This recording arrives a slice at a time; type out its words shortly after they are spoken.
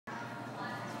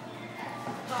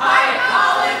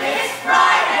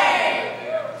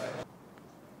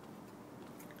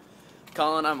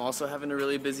Colin, I'm also having a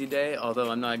really busy day, although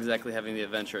I'm not exactly having the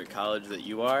adventure at college that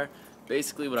you are.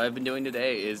 Basically, what I've been doing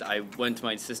today is I went to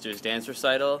my sister's dance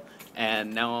recital,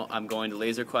 and now I'm going to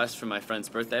Laser Quest for my friend's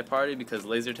birthday party because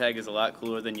laser tag is a lot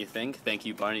cooler than you think. Thank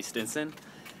you, Barney Stinson.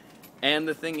 And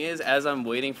the thing is, as I'm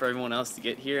waiting for everyone else to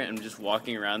get here and just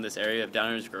walking around this area of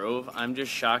Downers Grove, I'm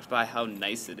just shocked by how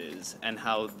nice it is and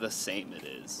how the same it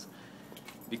is.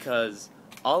 Because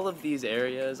all of these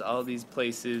areas, all of these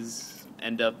places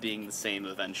end up being the same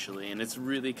eventually, and it's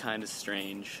really kind of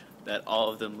strange that all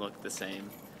of them look the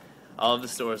same. All of the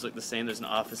stores look the same. There's an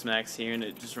Office Max here, and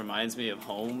it just reminds me of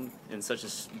home in such a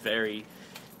very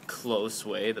close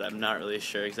way that I'm not really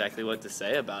sure exactly what to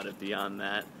say about it beyond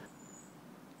that.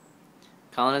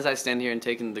 Colin, as I stand here and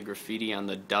take in the graffiti on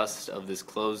the dust of this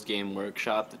closed game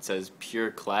workshop that says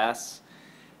Pure Class,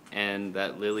 and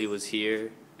that Lily was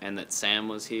here, and that Sam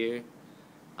was here,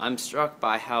 I'm struck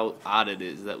by how odd it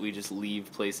is that we just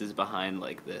leave places behind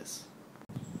like this.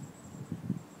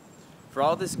 For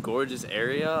all this gorgeous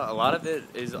area, a lot of it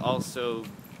is also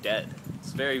dead.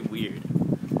 It's very weird.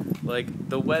 Like,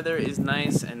 the weather is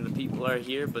nice and the people are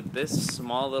here, but this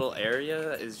small little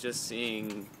area is just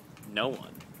seeing no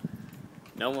one.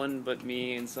 No one but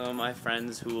me and some of my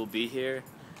friends who will be here.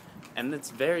 And it's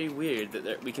very weird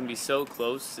that we can be so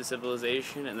close to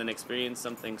civilization and then experience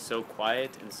something so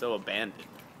quiet and so abandoned.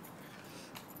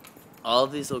 All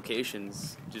of these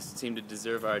locations just seem to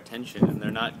deserve our attention, and they're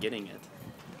not getting it.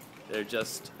 They're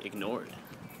just ignored.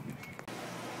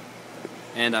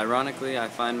 And ironically, I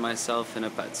find myself in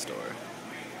a pet store.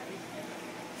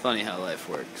 Funny how life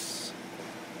works.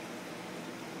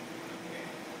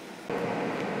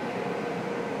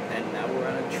 And now we're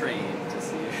on a train to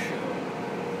see a show.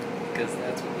 Because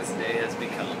that's what this day has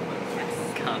become.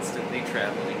 Constantly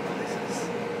traveling places.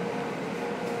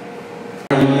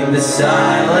 In the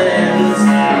silence,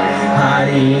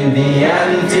 hiding the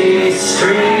empty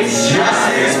streets,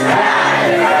 just as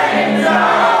patterns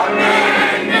of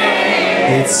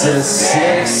meaning. It's a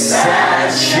sick,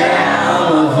 sad shell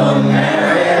of a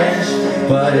marriage,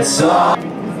 but it's all.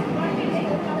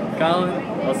 Colin,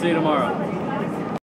 I'll see you tomorrow.